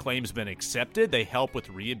 If your claim's been accepted, they help with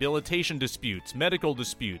rehabilitation disputes, medical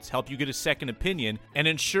disputes, help you get a second opinion, and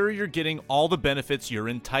ensure you're getting all the benefits you're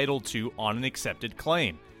entitled to on an accepted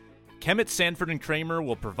claim. Kemet Sanford and Kramer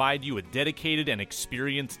will provide you with dedicated and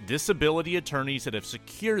experienced disability attorneys that have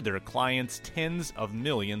secured their clients tens of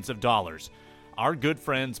millions of dollars. Our good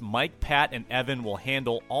friends Mike, Pat, and Evan will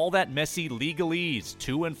handle all that messy legalese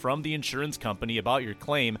to and from the insurance company about your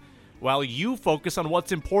claim while you focus on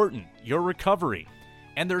what's important, your recovery.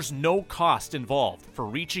 And there's no cost involved for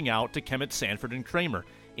reaching out to Kemet Sanford and Kramer.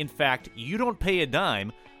 In fact, you don't pay a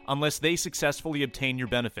dime unless they successfully obtain your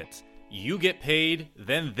benefits. You get paid,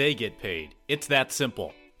 then they get paid. It's that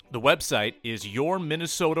simple. The website is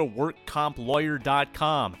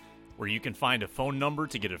yourminnesotaworkcomplawyer.com, where you can find a phone number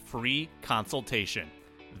to get a free consultation.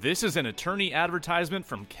 This is an attorney advertisement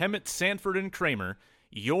from Kemet Sanford and Kramer,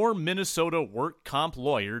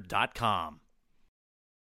 yourminnesotaworkcomplawyer.com.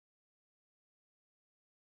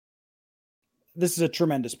 This is a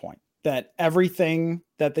tremendous point, that everything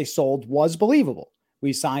that they sold was believable.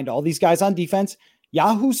 We signed all these guys on defense.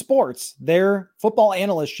 Yahoo Sports, their football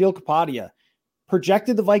analyst, Sheil Kapadia,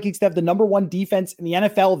 projected the Vikings to have the number one defense in the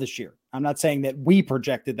NFL this year. I'm not saying that we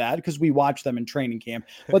projected that because we watched them in training camp,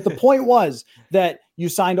 but the point was that you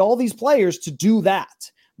signed all these players to do that.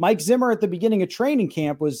 Mike Zimmer at the beginning of training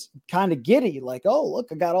camp was kind of giddy, like, oh, look,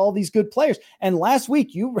 I got all these good players. And last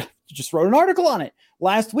week, you just wrote an article on it.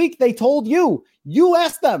 Last week, they told you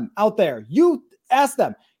asked them out there, you asked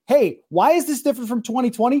them, hey, why is this different from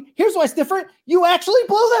 2020? Here's why it's different. You actually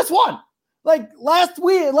blew this one. Like last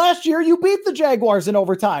year, you beat the Jaguars in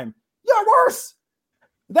overtime. You're worse.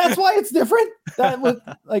 That's why it's different. That was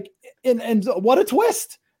like, and what a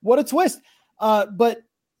twist. What a twist. But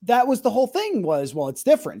that was the whole thing was, well, it's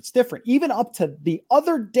different. It's different. Even up to the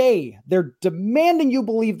other day, they're demanding you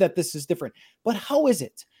believe that this is different. But how is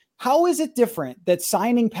it? How is it different that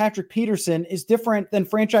signing Patrick Peterson is different than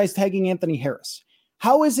franchise tagging Anthony Harris?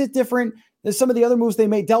 How is it different than some of the other moves they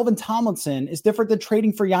made? Delvin Tomlinson is different than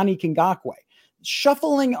trading for Yannick Ngakoue.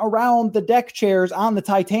 Shuffling around the deck chairs on the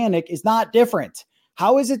Titanic is not different.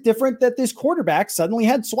 How is it different that this quarterback suddenly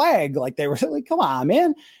had swag? Like they were like, come on,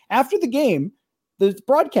 man. After the game, the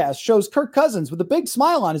broadcast shows Kirk Cousins with a big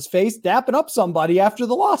smile on his face, dapping up somebody after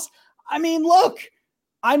the loss. I mean, look,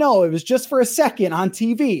 I know it was just for a second on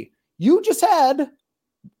TV. You just had,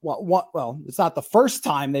 well, it's not the first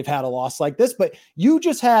time they've had a loss like this, but you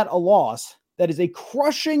just had a loss that is a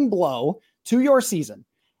crushing blow to your season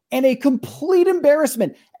and a complete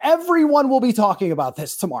embarrassment. Everyone will be talking about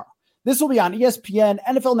this tomorrow. This will be on ESPN,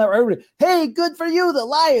 NFL Network. Everybody, hey, good for you. The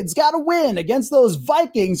Lions got to win against those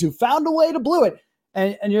Vikings who found a way to blow it.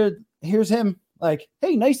 And here's him like,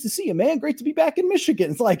 hey, nice to see you, man. Great to be back in Michigan.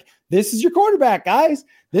 It's like, this is your quarterback, guys.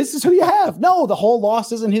 This is who you have. No, the whole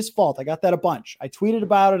loss isn't his fault. I got that a bunch. I tweeted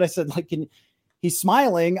about it. I said, like, he's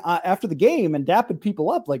smiling after the game and dapping people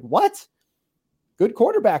up. Like, what? Good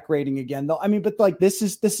quarterback rating again, though. I mean, but like, this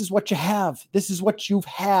is what you have. This is what you've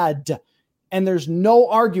had. And there's no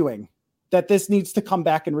arguing that this needs to come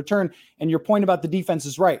back and return. And your point about the defense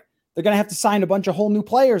is right. They're going to have to sign a bunch of whole new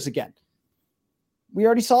players again. We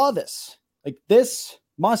already saw this. Like, this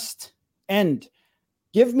must end.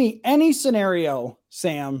 Give me any scenario,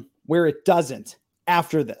 Sam, where it doesn't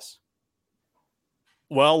after this.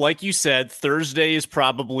 Well, like you said, Thursday is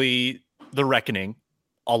probably the reckoning.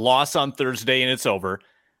 A loss on Thursday and it's over.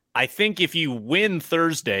 I think if you win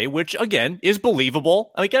Thursday, which again is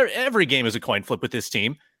believable, like every game is a coin flip with this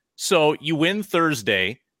team. So you win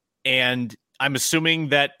Thursday, and I'm assuming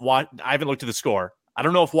that I haven't looked at the score. I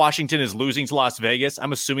don't know if Washington is losing to Las Vegas.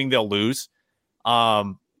 I'm assuming they'll lose.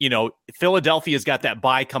 Philadelphia's got that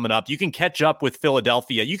bye coming up. You can catch up with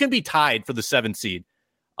Philadelphia. You can be tied for the 7th seed.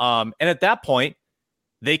 And at that point,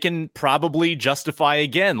 they can probably justify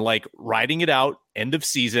again, like riding it out, end of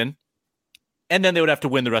season. And then they would have to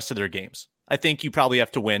win the rest of their games. I think you probably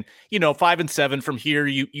have to win, 5-7 from here.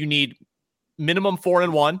 You need minimum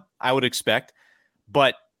 4-1, I would expect.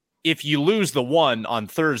 But if you lose the one on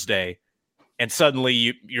Thursday and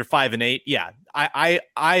suddenly you're 5-8, yeah,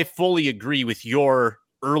 I fully agree with your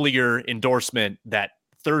earlier endorsement that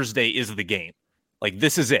Thursday is the game. Like,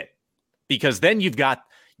 this is it. Because then you've got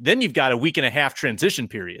a week and a half transition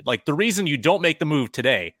period. Like, the reason you don't make the move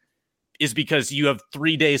today is because you have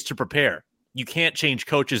 3 days to prepare. You can't change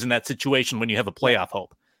coaches in that situation when you have a playoff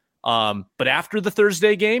hope. But after the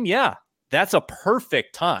Thursday game, yeah, that's a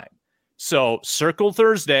perfect time. So circle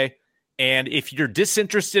Thursday. And if you're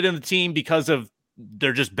disinterested in the team because of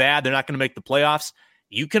they're just bad, they're not going to make the playoffs,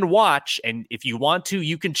 you can watch. And if you want to,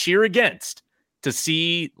 you can cheer against to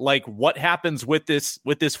see like what happens with this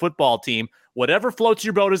football team, whatever floats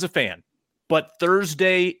your boat as a fan. But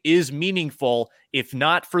Thursday is meaningful, if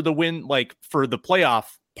not for the win, like for the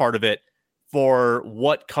playoff part of it, for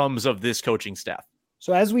what comes of this coaching staff.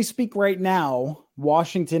 So as we speak right now,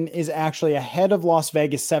 Washington is actually ahead of Las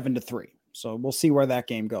Vegas 7-3. So we'll see where that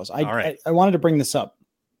game goes. I wanted to bring this up.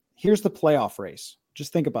 Here's the playoff race.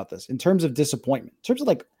 Just think about this in terms of disappointment. In terms of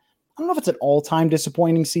like, I don't know if it's an all-time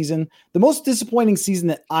disappointing season. The most disappointing season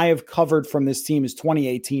that I have covered from this team is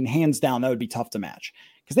 2018. Hands down, that would be tough to match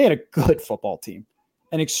because they had a good football team,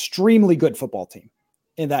 an extremely good football team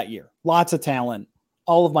in that year. Lots of talent,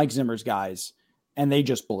 all of Mike Zimmer's guys, and they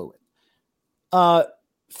just blew it.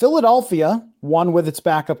 Philadelphia won with its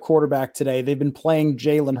backup quarterback today. They've been playing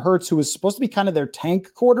Jalen Hurts, who is supposed to be kind of their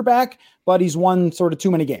tank quarterback, but he's won sort of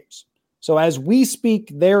too many games. So as we speak,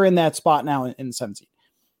 they're in that spot now in the 7th seed.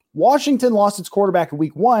 Washington lost its quarterback in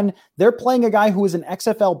week 1. They're playing a guy who is an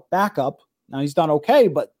XFL backup. Now he's done okay,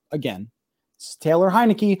 but again, Taylor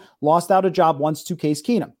Heineke lost out a job once to Case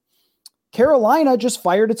Keenum. Carolina just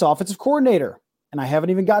fired its offensive coordinator, and I haven't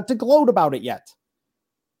even got to gloat about it yet.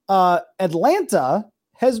 Atlanta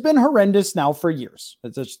has been horrendous now for years.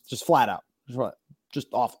 It's just flat out. Just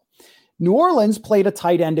awful. New Orleans played a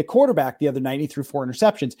tight end at quarterback the other night. He threw 4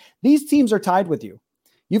 interceptions. These teams are tied with you.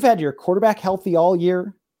 You've had your quarterback healthy all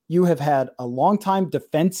year. You have had a longtime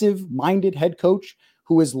defensive-minded head coach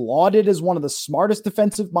who is lauded as one of the smartest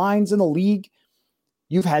defensive minds in the league.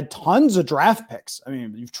 You've had tons of draft picks. I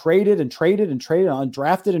mean, you've traded and traded and traded,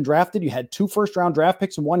 undrafted and drafted. You had 2 first-round draft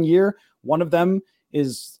picks in 1 year. One of them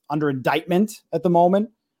is under indictment at the moment.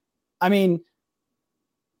 I mean,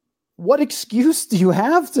 what excuse do you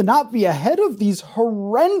have to not be ahead of these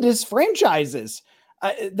horrendous franchises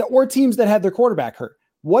or teams that had their quarterback hurt?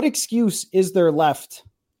 What excuse is there left?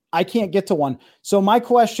 I can't get to one. So my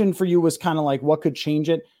question for you was kind of like, what could change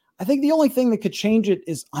it? I think the only thing that could change it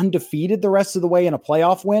is undefeated the rest of the way in a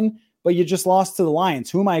playoff win, but you just lost to the Lions.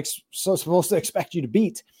 Who am I supposed to expect you to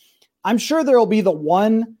beat? I'm sure there will be the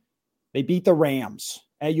one, they beat the Rams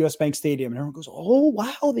at US Bank Stadium. And everyone goes, oh,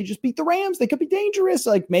 wow, they just beat the Rams. They could be dangerous.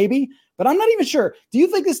 Like maybe, but I'm not even sure. Do you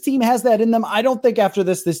think this team has that in them? I don't think after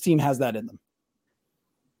this team has that in them.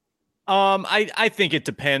 I think it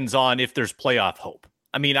depends on if there's playoff hope.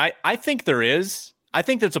 I mean, I think there is. I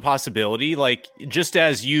think that's a possibility. Like, just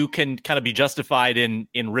as you can kind of be justified in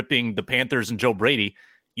ripping the Panthers and Joe Brady,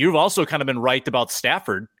 you've also kind of been right about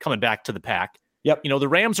Stafford coming back to the pack. Yep. The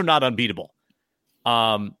Rams are not unbeatable.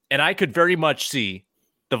 And I could very much see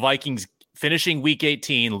the Vikings finishing week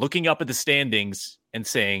 18, looking up at the standings and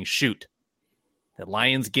saying, shoot, That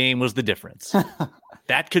Lions game was the difference.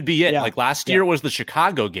 That could be it. Yeah. Like last year was the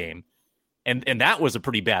Chicago game, and that was a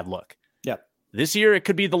pretty bad look. Yep. This year it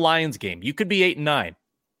could be the Lions game. You could be 8-9,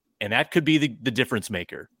 and that could be the difference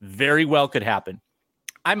maker. Very well could happen.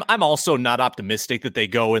 I'm also not optimistic that they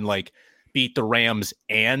go and like beat the Rams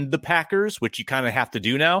and the Packers, which you kind of have to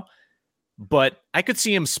do now. But I could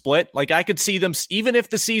see them split. Like I could see them, even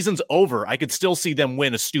if the season's over, I could still see them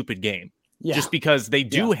win a stupid game. Yeah. Just because they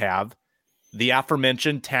do have the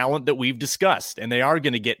aforementioned talent that we've discussed, and they are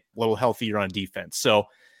going to get a little healthier on defense. So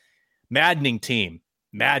maddening team.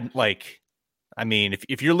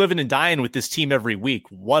 If you're living and dying with this team every week,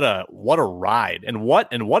 what a ride, and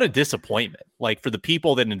what a disappointment. Like for the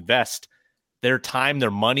people that invest their time,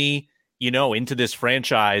 their money, into this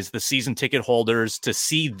franchise, the season ticket holders, to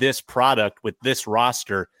see this product with this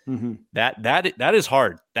roster, that is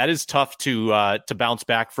hard. That is tough to bounce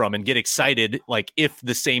back from and get excited. Like if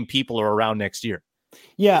the same people are around next year.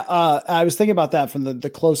 Yeah. I was thinking about that from the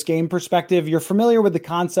close game perspective. You're familiar with the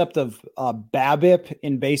concept of BABIP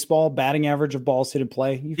in baseball, batting average of balls hit in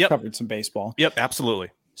play. You've covered some baseball. Yep,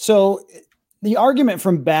 absolutely. So the argument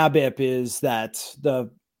from BABIP is that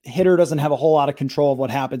the hitter doesn't have a whole lot of control of what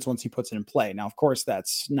happens once he puts it in play. Now, of course,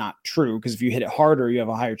 that's not true, because if you hit it harder, you have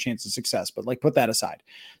a higher chance of success, but like put that aside.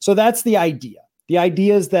 So that's the idea. The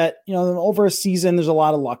idea is that, over a season, there's a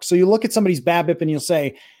lot of luck. So you look at somebody's BABIP and you'll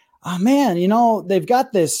say, oh man, they've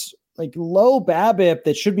got this like low BABIP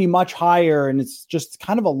that should be much higher. And it's just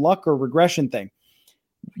kind of a luck or regression thing.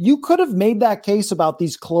 You could have made that case about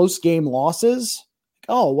these close game losses.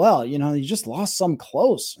 Oh, well, you just lost some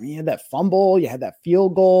close. You had that fumble, you had that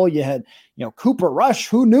field goal, you had, Cooper Rush,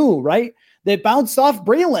 who knew, right? They bounced off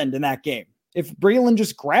Breeland in that game. If Breeland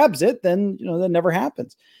just grabs it, then, that never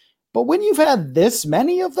happens. But when you've had this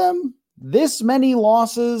many of them, this many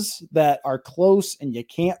losses that are close and you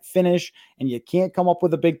can't finish and you can't come up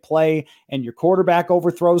with a big play and your quarterback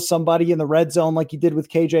overthrows somebody in the red zone like you did with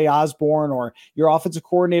KJ Osborne, or your offensive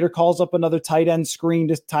coordinator calls up another tight end screen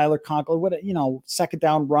to Tyler Conklin, second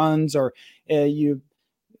down runs, or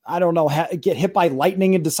get hit by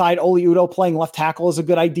lightning and decide Oli Udoh playing left tackle is a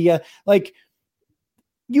good idea. Like,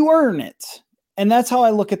 you earn it. And that's how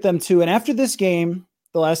I look at them too. And after this game,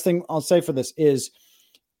 the last thing I'll say for this is,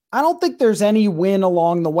 I don't think there's any win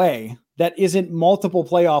along the way that isn't multiple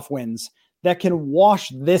playoff wins that can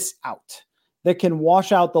wash this out, that can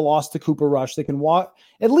wash out the loss to Cooper Rush. That can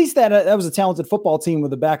at least that was a talented football team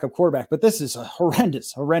with a backup quarterback, but this is a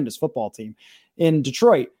horrendous football team in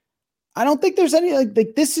Detroit. I don't think there's any,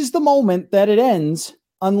 like this is the moment that it ends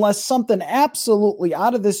unless something absolutely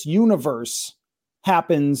out of this universe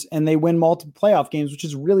happens and they win multiple playoff games, which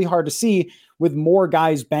is really hard to see with more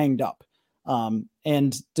guys banged up.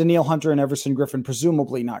 And Danielle Hunter and Everson Griffin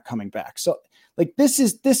presumably not coming back. So like this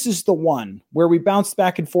is the one where we bounced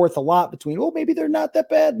back and forth a lot between, maybe they're not that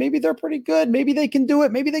bad, maybe they're pretty good, maybe they can do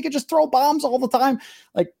it, maybe they could just throw bombs all the time.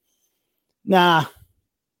 Like, nah,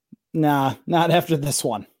 not after this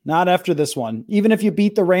one. Not after this one. Even if you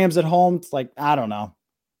beat the Rams at home, it's like, I don't know.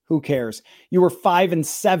 Who cares? You were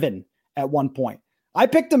 5-7 at one point. I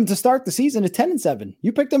picked them to start the season at 10-7.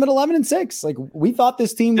 You picked them at 11-6. Like, we thought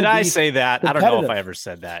this team would be. Did I say that? I don't know if I ever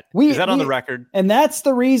said that. Is that on the record? And that's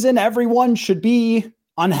the reason everyone should be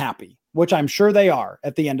unhappy, which I'm sure they are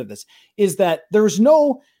at the end of this, is that there's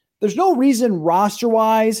no reason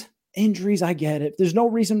roster-wise, injuries, I get it. There's no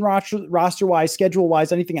reason roster-wise,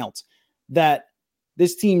 schedule-wise, anything else, that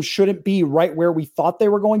this team shouldn't be right where we thought they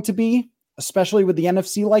were going to be, especially with the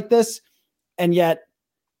NFC like this. And yet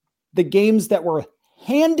the games that were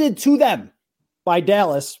handed to them by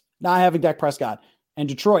Dallas, not having Dak Prescott, and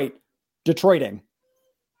Detroiting,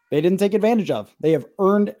 they didn't take advantage of. They have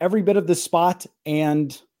earned every bit of this spot.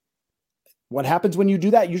 And what happens when you do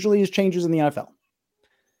that usually is changes in the NFL.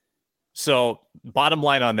 So bottom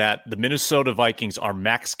line on that, the Minnesota Vikings are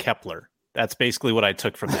Max Kepler. That's basically what I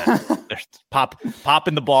took from that. They're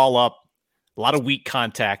popping the ball up, a lot of weak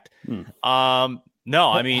contact.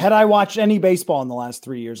 No, I mean, had I watched any baseball in the last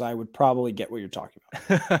 3 years, I would probably get what you're talking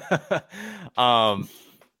about.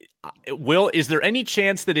 Will, is there any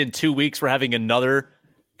chance that in 2 weeks we're having another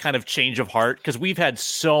kind of change of heart? Because we've had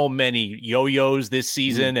so many yo-yos this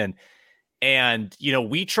season, and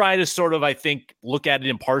we try to sort of, I think, look at it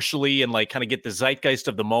impartially and like kind of get the zeitgeist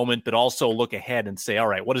of the moment, but also look ahead and say, all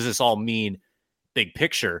right, what does this all mean? Big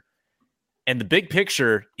picture. And the big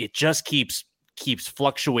picture, it just keeps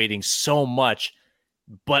fluctuating so much.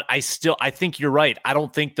 But I think you're right. I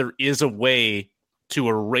don't think there is a way to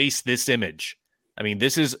erase this image. I mean,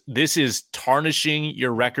 this is tarnishing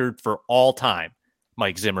your record for all time,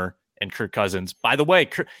 Mike Zimmer and Kirk Cousins. By the way,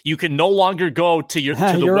 you can no longer go to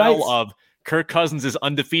the well of Kirk Cousins is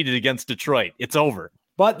undefeated against Detroit. It's over.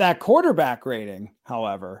 But that quarterback rating,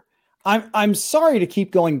 however, I'm sorry to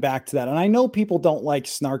keep going back to that. And I know people don't like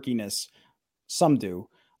snarkiness. Some do.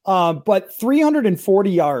 But 340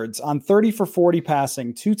 yards on 30 for 40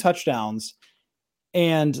 passing, 2 touchdowns.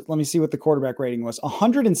 And let me see what the quarterback rating was.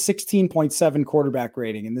 116.7 quarterback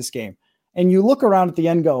rating in this game. And you look around at the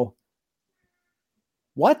end and go,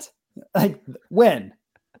 what? Like, when?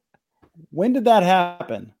 When did that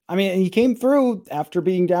happen? I mean, he came through after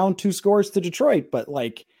being down 2 scores to Detroit, but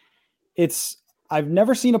like, I've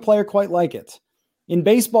never seen a player quite like it. In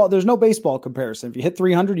baseball, there's no baseball comparison. If you hit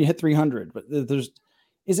 300, you hit 300. But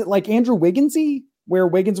is it like Andrew Wigginsy, where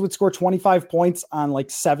Wiggins would score 25 points on like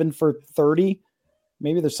 7 for 30?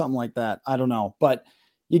 Maybe there's something like that. I don't know. But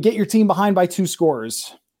you get your team behind by 2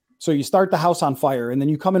 scores. So you start the house on fire, and then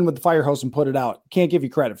you come in with the fire hose and put it out. Can't give you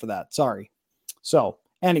credit for that. Sorry. So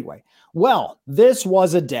anyway, well, this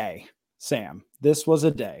was a day, Sam. This was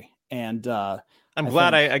a day. And I'm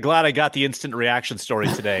glad I got the instant reaction story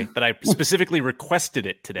today, that I specifically requested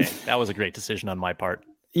it today. That was a great decision on my part.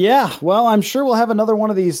 Yeah, well, I'm sure we'll have another one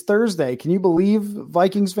of these Thursday. Can you believe,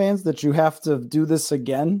 Vikings fans, that you have to do this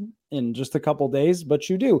again in just a couple days? But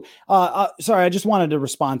you do. Sorry, I just wanted to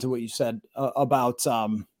respond to what you said about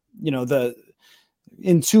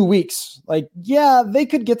in 2 weeks. Like, yeah, they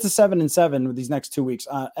could get to 7-7 with these next 2 weeks.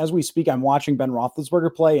 As we speak, I'm watching Ben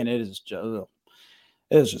Roethlisberger play, and it is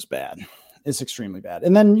just bad. It's extremely bad.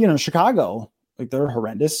 And then, Chicago, like, they're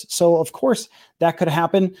horrendous. So of course that could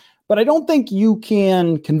happen, but I don't think you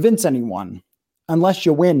can convince anyone unless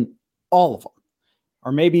you win all of them,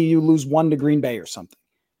 or maybe you lose 1 to Green Bay or something.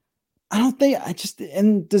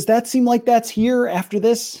 And does that seem like that's here after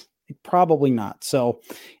this? Probably not. So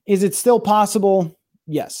is it still possible?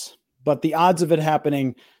 Yes. But the odds of it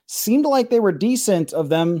happening seemed like they were decent, of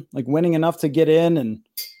them like winning enough to get in and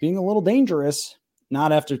being a little dangerous.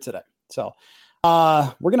 Not after today. So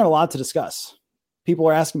we're going to have a lot to discuss. People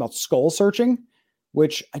are asking about skull searching,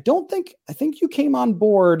 which I think you came on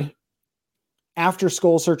board after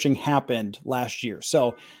skull searching happened last year.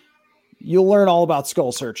 So you'll learn all about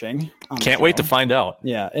skull searching. Can't wait to find out.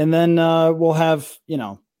 Yeah. And then we'll have,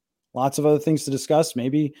 lots of other things to discuss.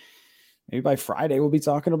 Maybe by Friday we'll be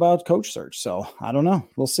talking about coach search. So I don't know.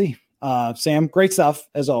 We'll see. Sam, great stuff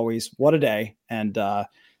as always. What a day. And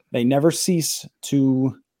they never cease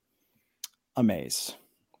to amaze.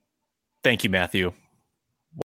 Thank you, Matthew.